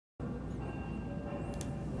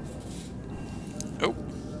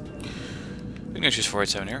Ignatius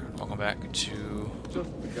 487 here. Welcome back to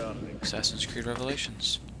Assassin's Creed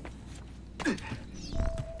Revelations.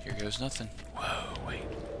 Here goes nothing. Whoa, wait.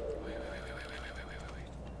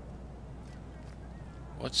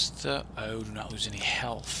 What's the... Oh, do not lose any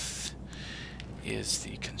health is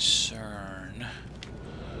the concern.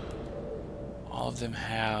 All of them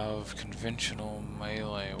have conventional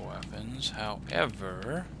melee weapons.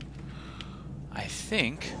 However, I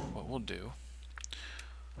think what we'll do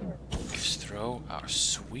is throw our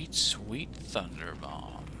sweet, sweet thunder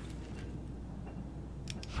bomb.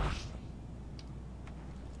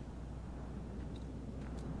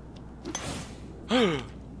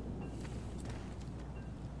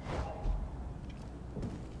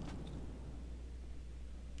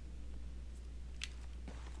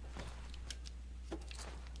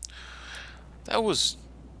 That was...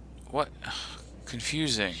 what?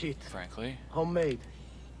 Confusing, Shit. frankly. Homemade,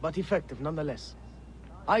 but effective nonetheless.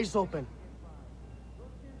 Eyes open.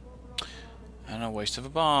 And a waste of a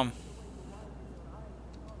bomb.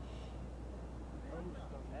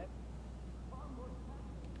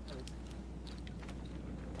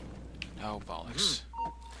 Oh, bollocks.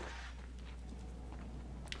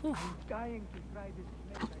 Whew. Dying to try this.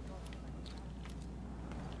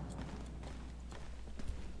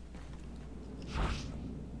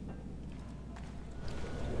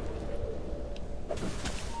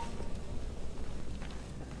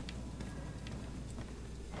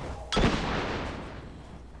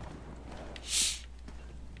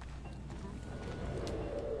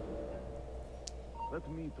 Let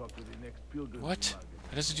me talk to the next pilgrim. What?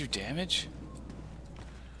 That doesn't do damage?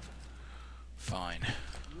 Fine.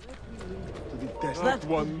 To the test. That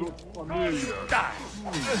one looks familiar.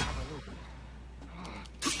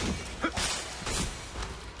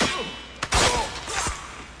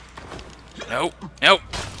 Nope. Nope.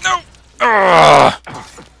 Nope. Oh.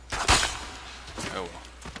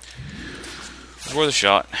 Worth a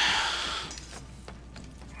shot.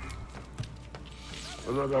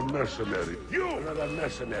 Another mercenary. You! Another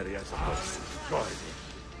mercenary, I suppose. Join me.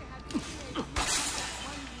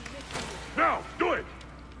 Now, do it!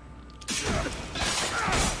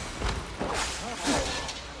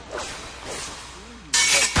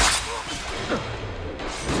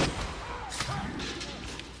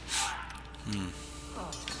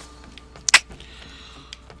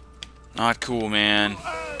 Not cool, man.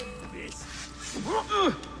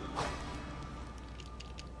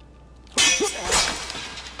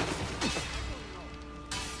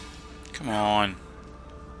 Come on.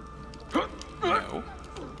 No.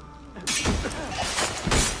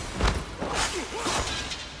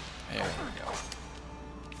 There we go.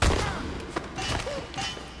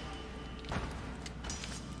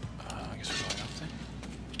 I guess we're going up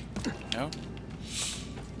there. No?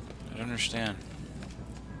 I don't understand.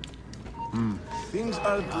 Things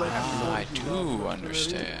aren't like I do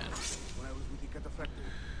understand. when I was with the cataphractor.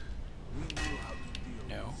 We knew how to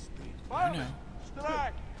deal No. with I know.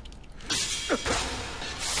 Strike!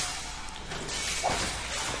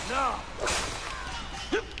 No.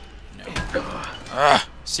 Ah,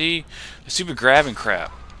 see? The stupid grabbing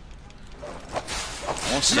crap. I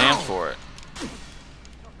won't stand for it.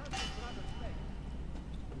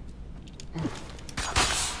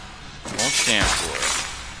 I won't stand for it.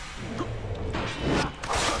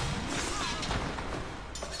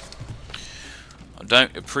 I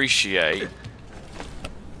don't appreciate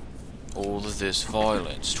all of this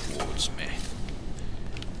violence towards me.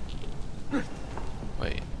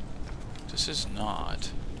 Wait. This is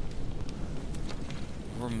not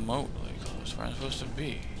remotely close where I'm supposed to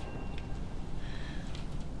be.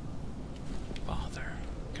 Bother.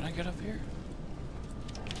 Can I get up here?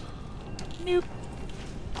 Nope.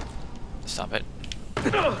 Stop it.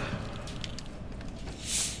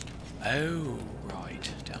 Oh,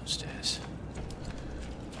 right. Downstairs.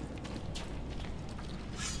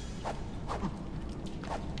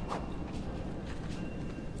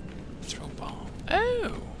 Throw bomb.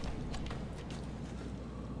 Oh!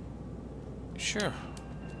 Sure.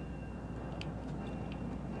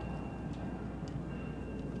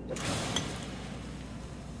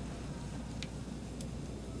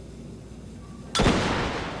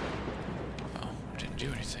 Oh, didn't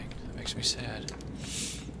do anything. That makes me sad.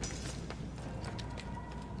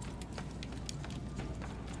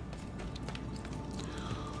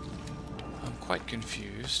 I'm quite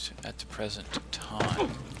confused at the present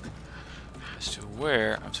time as to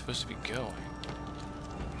where I'm supposed to be going.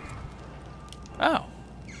 Oh.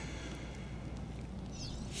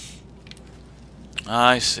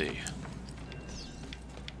 I see.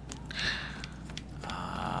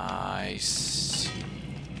 I see.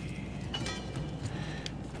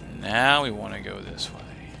 Now we want to go this way.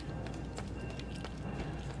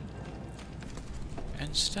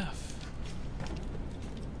 And stuff.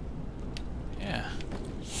 Yeah.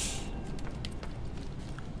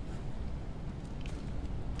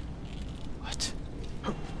 What?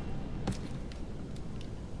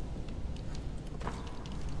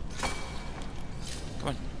 Come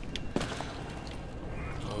on.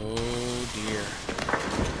 Oh dear.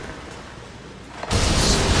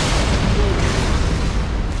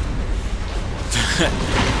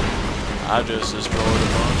 I just destroyed a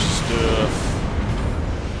bunch of stuff.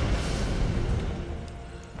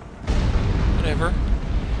 Whatever.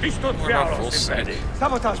 We're not full set.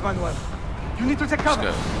 Sabotage, Manuel. You need to take cover.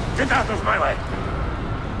 Let's go. Get out of my way!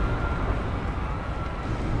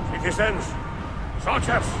 Citizens,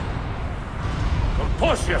 soldiers,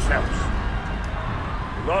 compose yourselves.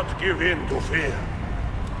 Do not give in to fear.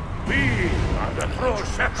 We are the true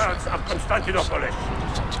shepherds of Constantinopolis.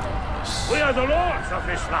 We are the lords of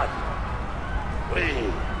this land.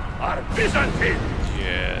 We are Byzantine.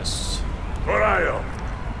 Yes. Corayo,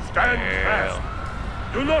 stand fast.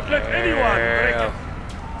 Do not let anyone break it.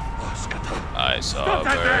 I saw Stop a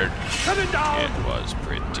that bird. man! Coming down! It was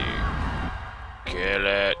pretty. Kill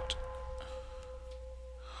it.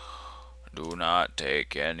 Do not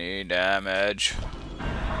take any damage.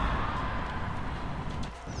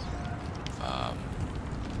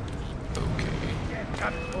 Okay.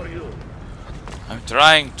 Coming for you. I'm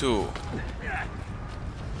trying to.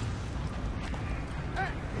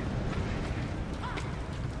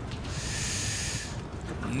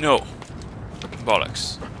 No.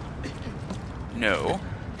 Bollocks. No.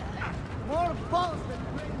 More balls than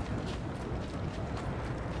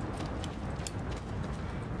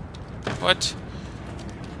What?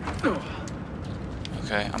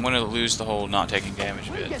 Okay, I'm gonna lose the whole not taking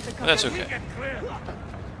damage bit. But that's okay. Get clear.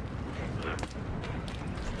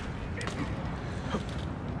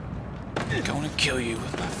 I'm gonna kill you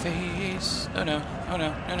with my face. Oh no. Oh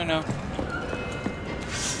no. No, no, no.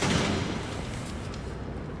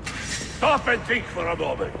 Stop and think for a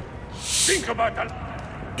moment. Think about that.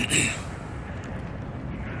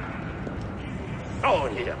 Go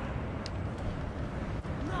on here.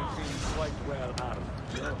 quite well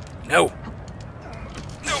armed. No.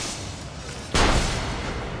 No.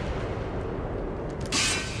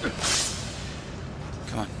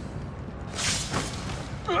 Come on.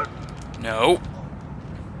 No.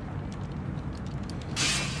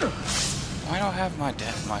 Why do I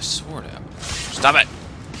have my sword out? Stop it.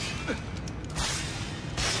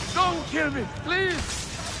 Don't kill me, please!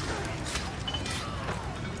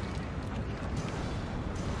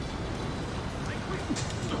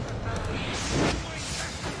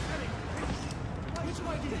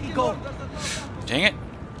 Go! Dang it.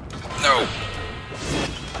 No.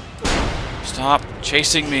 Stop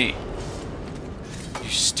chasing me. You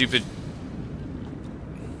stupid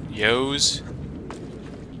yos.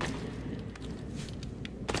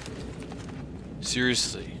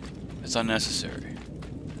 Seriously. It's unnecessary.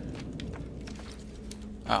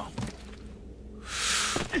 Oh.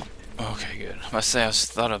 Okay, good. I must say I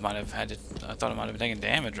thought I might have had to I thought I might have taken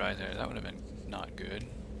damage right there. That would have been not good.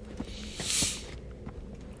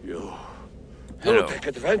 You Hello. take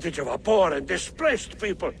advantage of our poor and displaced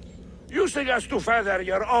people, using us to further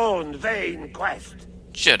your own vain quest.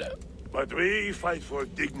 Shut up. But we fight for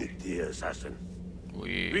dignity, assassin.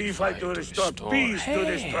 We We fight to restore peace to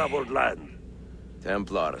this troubled land.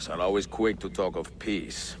 Templars are always quick to talk of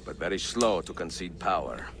peace, but very slow to concede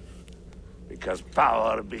power. Because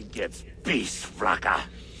power begets peace, Flaka.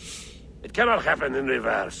 It cannot happen in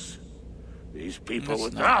reverse. These people That's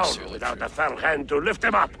would not drown necessarily without true. a firm hand to lift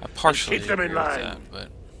them up I and partially keep them in agree with line. that, but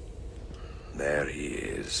There he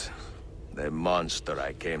is. The monster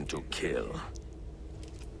I came to kill.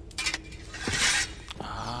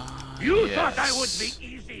 You yes. thought I would be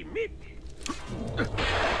easy meat?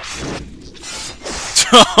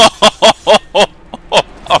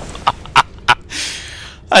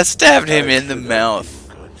 I stabbed him in the mouth.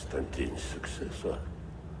 Constantine's successor.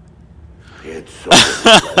 He had so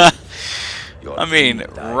Your I mean, king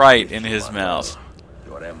died right with in you, his Mother. mouth.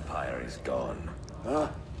 Your empire is gone.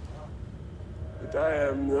 But I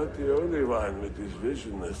am not the only one with this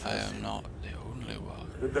vision, I assassin. am not the only one.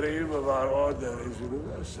 The dream of our order is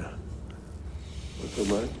universal.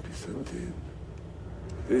 Ottoman, Byzantine.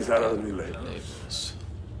 These are only labels. Labels.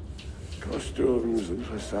 Costumes and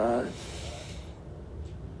facades.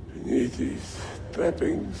 Beneath these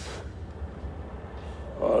trappings,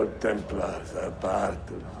 all Templars are part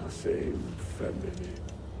of the same family.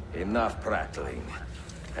 Enough prattling.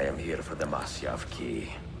 I am here for the Masyav key.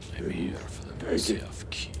 I'm here for the Take it. Masyav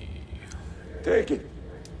key. Take it.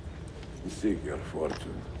 Seek your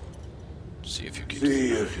fortune. See if you can.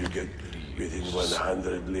 See if you get within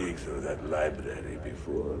 100 leagues of that library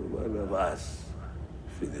before one of us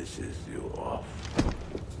finishes you off.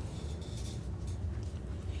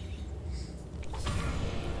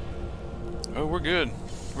 Oh, we're good.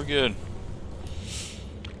 We're good.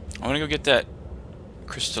 I'm gonna go get that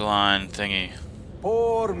crystalline thingy.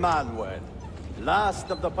 Poor Manuel, last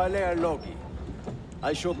of the Palerlogi.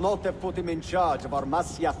 I should not have put him in charge of our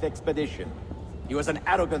Masyaf expedition. He was an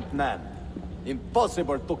arrogant man.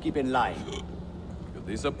 Impossible to keep in line. You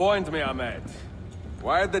disappoint me, Ahmed.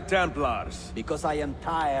 Why the Templars? Because I am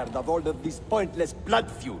tired of all of these pointless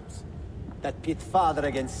blood feuds that pit father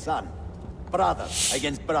against son, brother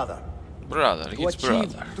against brother. Brother To against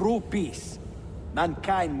achieve brother. true peace,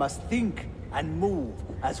 mankind must think and move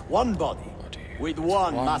as one body, with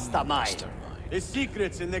one mastermind. The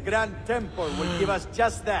secrets in the Grand Temple will give us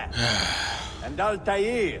just that. And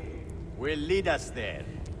Altair will lead us there.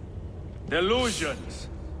 Delusions.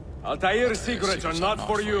 Altair's secrets are not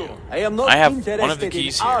for you. I am not I have interested one of the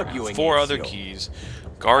keys in here. I arguing have 4 other Ezio. keys I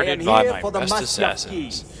guarded am by here my for the best Masyaf assassins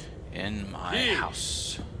keys. in my Keys?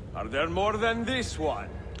 house. Are there more than this one?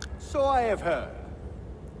 So I have heard.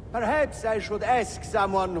 Perhaps I should ask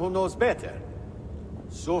someone who knows better.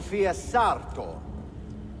 Sofia Sartor.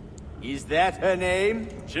 Is that her name?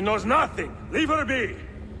 She knows nothing. Leave her be.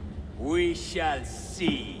 We shall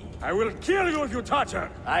see. I will kill you if you touch her.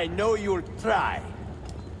 I know you'll try.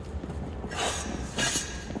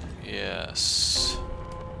 Yes.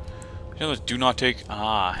 Do not take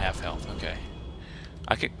half health. Okay.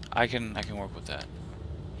 I can work with that.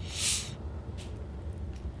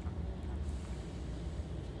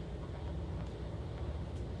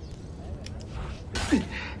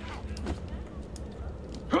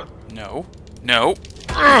 No. No.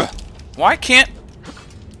 Ugh. Why can't...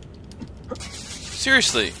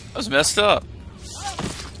 Seriously, that was messed up.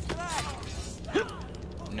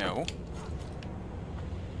 No.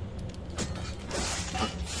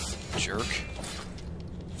 Jerk.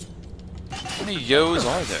 How many yos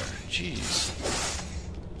are there? Jeez.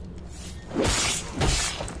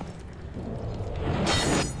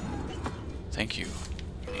 Thank you.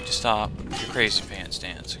 You need to stop your crazy pants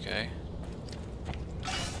dance, okay?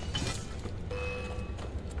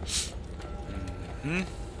 Hmm?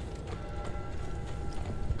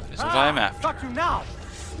 That is what I am after. Fuck you now!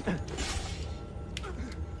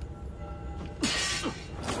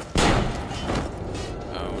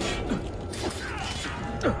 Oh.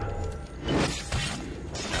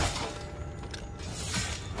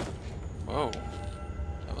 Whoa.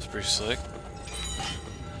 That was pretty slick.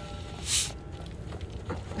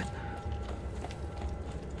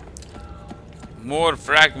 More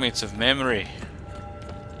fragments of memory.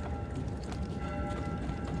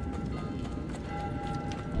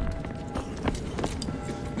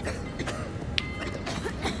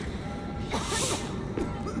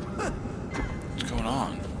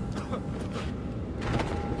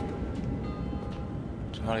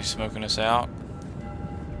 Somebody smoking us out?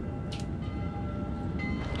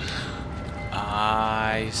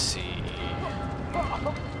 I see.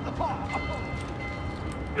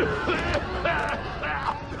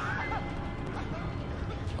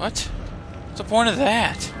 What? What's the point of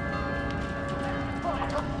that?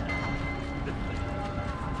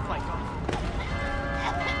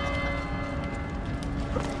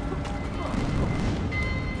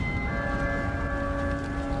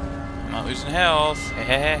 I'm not losing health.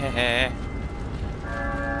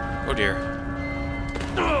 Oh dear.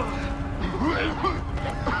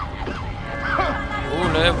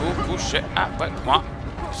 Voulez-vous coucher avec moi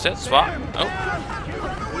cette soir? Oh.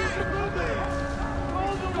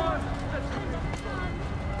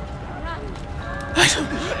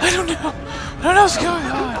 I don't know. I don't know what's going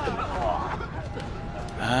on.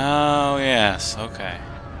 Oh yes. Okay.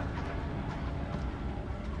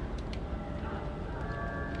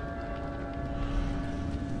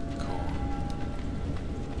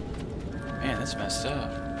 Man, that's messed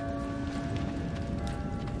up.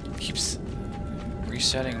 Keeps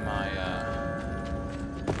resetting my,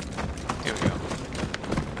 Here we go.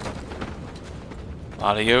 A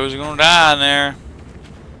lot of yos are gonna die in there.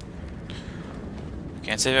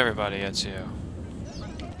 Can't save everybody, that's you.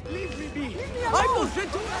 Leave me be! I will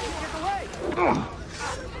shit to get away!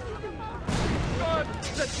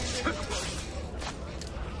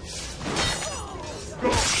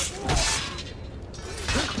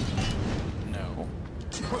 No.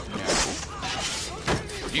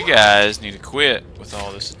 You guys need to quit with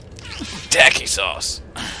all this tacky sauce.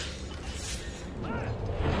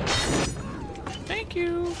 Thank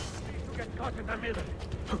you. Get caught in the middle.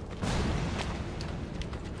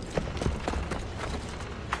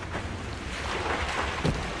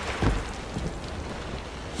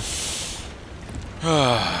 We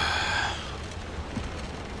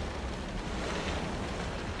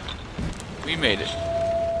made it.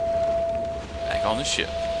 Back on the ship.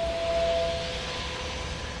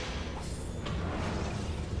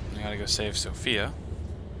 I gotta go save Sophia.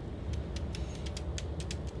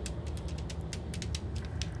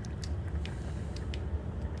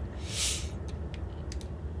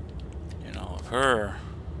 And all of her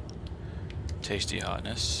tasty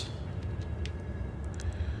hotness.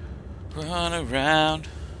 Run around.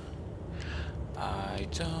 I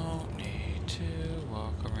don't need to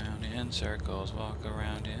walk around in circles, walk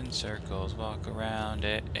around in circles, walk around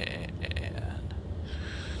it.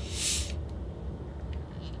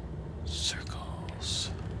 Circles.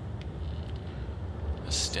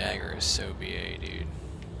 A stagger is so BA, dude.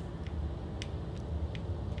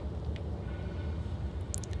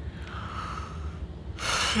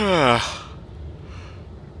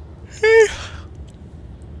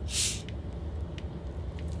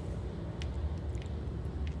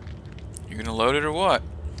 You gonna load it or what?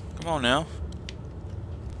 Come on now.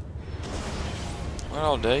 What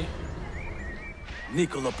all day?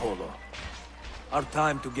 Niccolo Polo. Our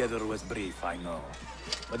time together was brief, I know.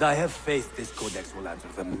 But I have faith this codex will answer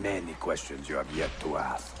the many questions you have yet to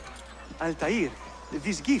ask. Altair,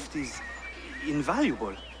 this gift is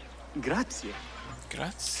invaluable. Grazie.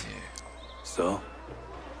 Grazie. So,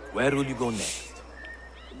 where will you go next?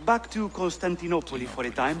 Back to Constantinople for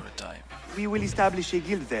a time. We will establish a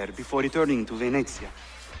guild there before returning to Venezia.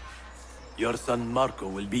 Your son Marco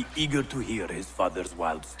will be eager to hear his father's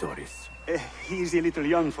wild stories. He is a little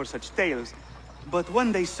young for such tales, but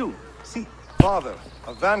one day soon, see? Father,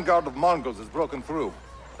 a vanguard of Mongols has broken through.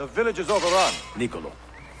 The village is overrun. Niccolo,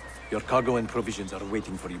 your cargo and provisions are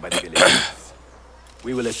waiting for you by the village.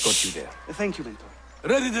 We will escort you there. Thank you, Mentor.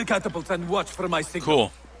 Ready the catapults and watch for my signal.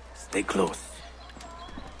 Cool. Stay close.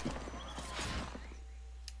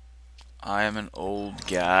 I am an old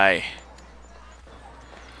guy.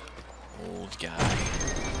 Old guy.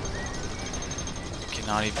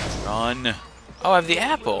 Cannot even run. Oh, I have the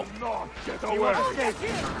apple.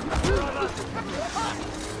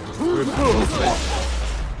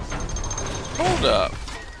 Hold up.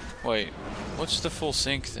 Wait, what's the full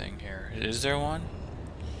sync thing here? Is there one?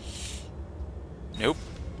 Nope.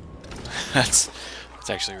 That's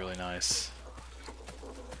actually really nice.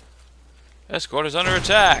 Escort is under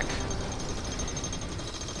attack.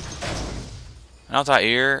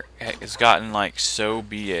 Altair has gotten like so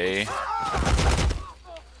BA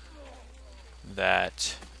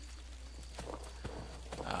that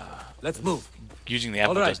Let's move. using the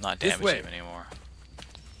apple All right, does not this damage way. him anymore.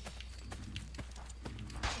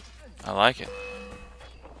 I like it.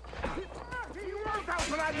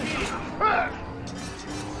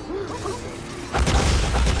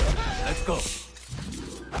 Let's go.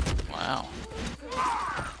 Wow.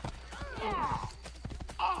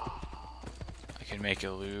 I can make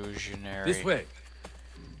illusionary This way.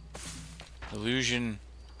 illusion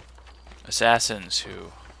assassins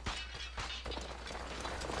who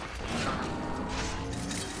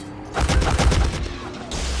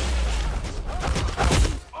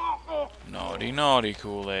naughty, naughty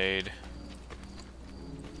Kool-Aid.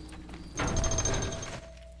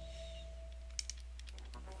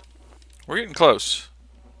 We're getting close.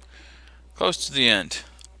 Close to the end.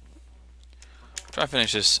 Try to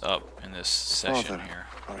finish this up in this session Father, here.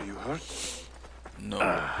 are you hurt?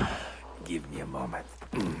 No. Give me a moment.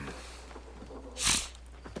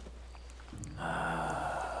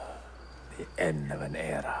 The end of an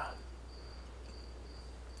era.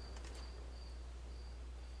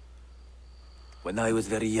 When I was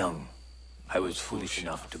very young, I was foolish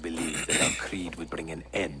enough to believe that our creed would bring an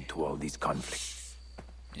end to all these conflicts.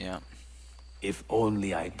 Yeah. If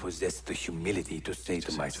only I possessed the humility to say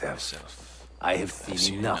to myself, I have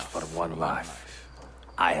seen enough for one life.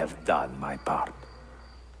 I have done my part.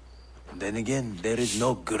 Then again, there is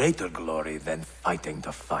no greater glory than fighting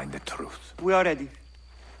to find the truth. We are ready.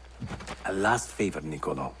 A last favor,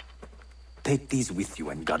 Niccolo. Take these with you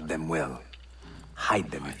and guard them well.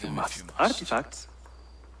 Hide them if you must. Artifacts?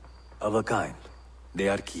 Of a kind. They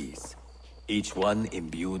are keys. Each one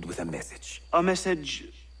imbued with a message. A message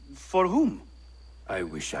for whom? I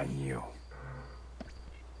wish I knew.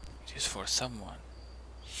 It is for someone.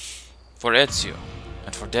 For Ezio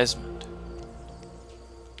and for Desmond.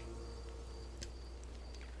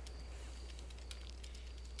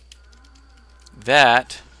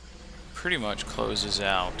 That pretty much closes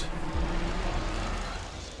out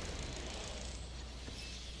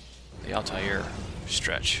the Altair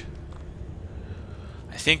stretch.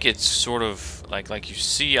 I think it's sort of like you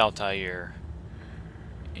see Altair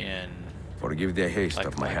in Forgive the haste like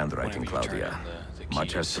of my handwriting, whenever you turn Claudia. in the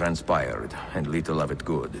Much has transpired, and little of it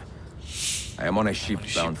good. I am on a ship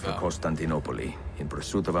bound for Constantinople, in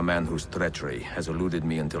pursuit of a man whose treachery has eluded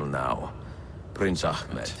me until now. Prince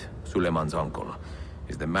Ahmed, Suleiman's uncle,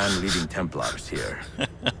 is the man leading Templars here.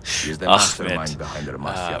 He is the mastermind behind the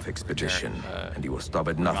Masyaf expedition, and he will stop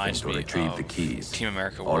at nothing to retrieve the keys,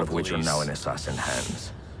 all of which are now in assassin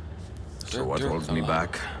hands. So what holds me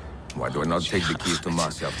back? Why do I not take the keys to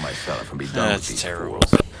Masyaf myself and be done with these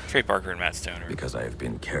fools? Trey Parker and Matt Stoner. Because I have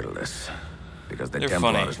been careless. Because the They're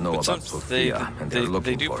Templars funny, know but about Sophia, and they're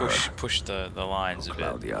looking for her. They do push the lines a bit.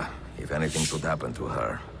 Claudia, if anything should happen to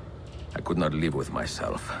her, I could not live with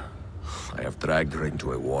myself. I have dragged her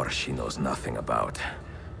into a war she knows nothing about.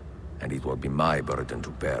 And it will be my burden to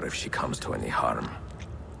bear if she comes to any harm.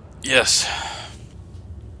 Yes.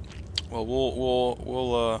 Well,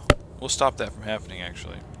 we'll stop that from happening,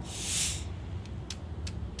 actually.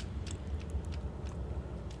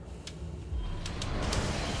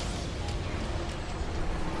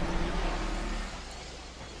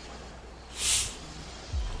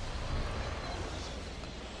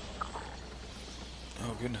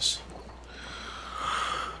 Oh goodness.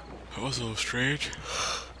 That was a little strange.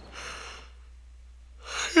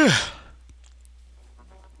 Yeah.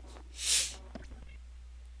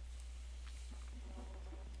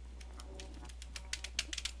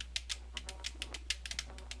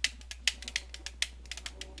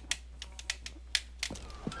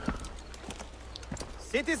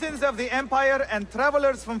 Citizens of the Empire and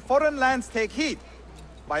travelers from foreign lands take heed.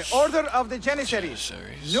 By order of the Janissaries,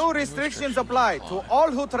 new restrictions apply to all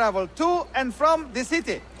who travel to and from the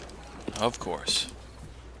city. Of course.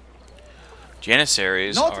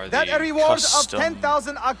 Janissaries Note are that the a reward custom, of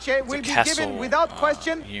 10,000 akçe will be given without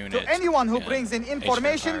question to anyone who brings in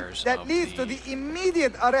information that leads to the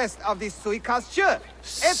immediate arrest of the suikastçı.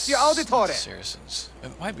 Ezio Auditore. Saracens.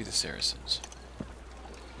 It might be the Saracens.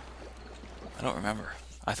 I don't remember.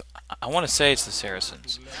 I want to say it's the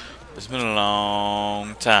Saracens. It's been a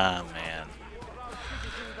long time, man.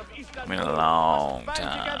 It's been a long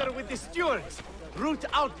time. Together with the stewards, root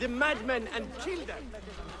out the madmen and kill them.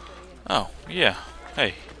 Oh, yeah.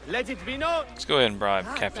 Hey, Let it be known. let's go ahead and bribe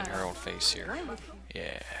Captain Harold Face here.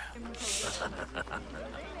 Yeah.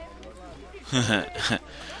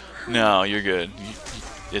 No, you're good.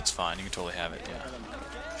 It's fine. You can totally have it, yeah.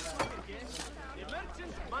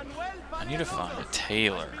 I need to find a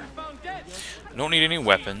tailor. I don't need any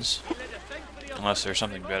weapons. Unless there's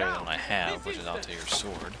something better than I have, which is Altair's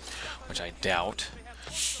sword. Which I doubt.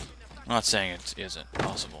 I'm not saying it isn't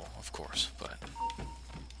possible, of course, but...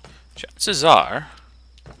 chances are...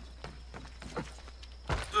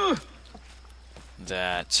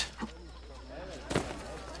 that...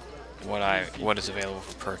 what is available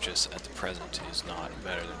for purchase at the present is not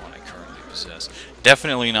better than what I currently possess.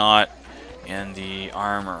 Definitely not in the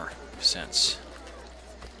armor sense.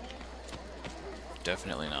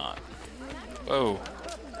 Definitely not. Whoa.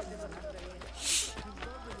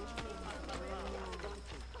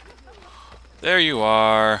 There you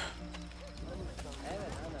are.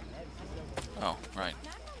 Oh, right.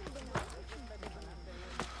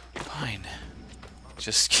 Fine.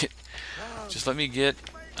 Just let me get...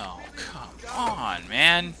 Oh, come on,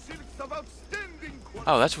 man.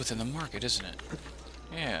 Oh, that's within the market, isn't it?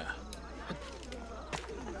 Yeah.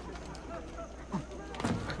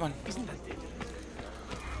 Come on.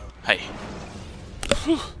 Hey.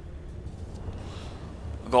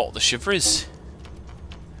 Got the shivers.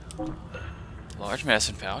 Large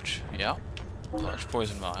medicine pouch. Yep. Large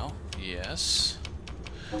poison vial. Yes.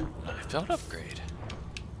 Knife belt upgrade.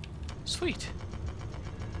 Sweet.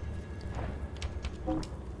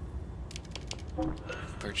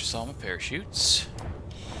 Purchase all my parachutes.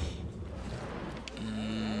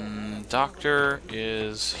 Doctor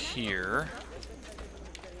is here.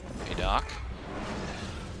 Hey, Doc.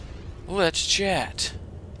 Let's chat.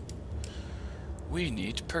 We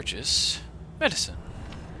need to purchase medicine.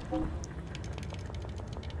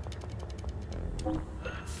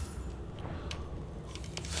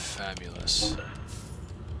 Fabulous.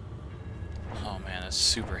 Oh man, that's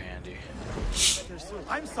super handy.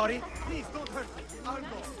 I'm sorry. Please don't hurt me. I'll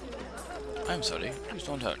go. I'm sorry. Please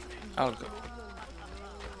don't hurt me. I'll go.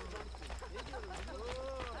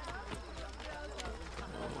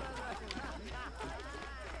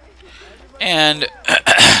 And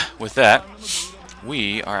with that,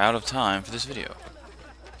 we are out of time for this video.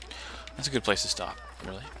 That's a good place to stop,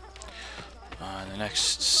 really. The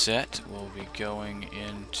next set will be going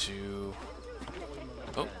into...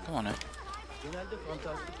 Oh, come on now.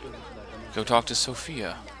 Go talk to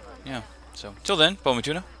Sophia. Yeah, so, till then,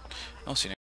 Tuna. I'll see you next time.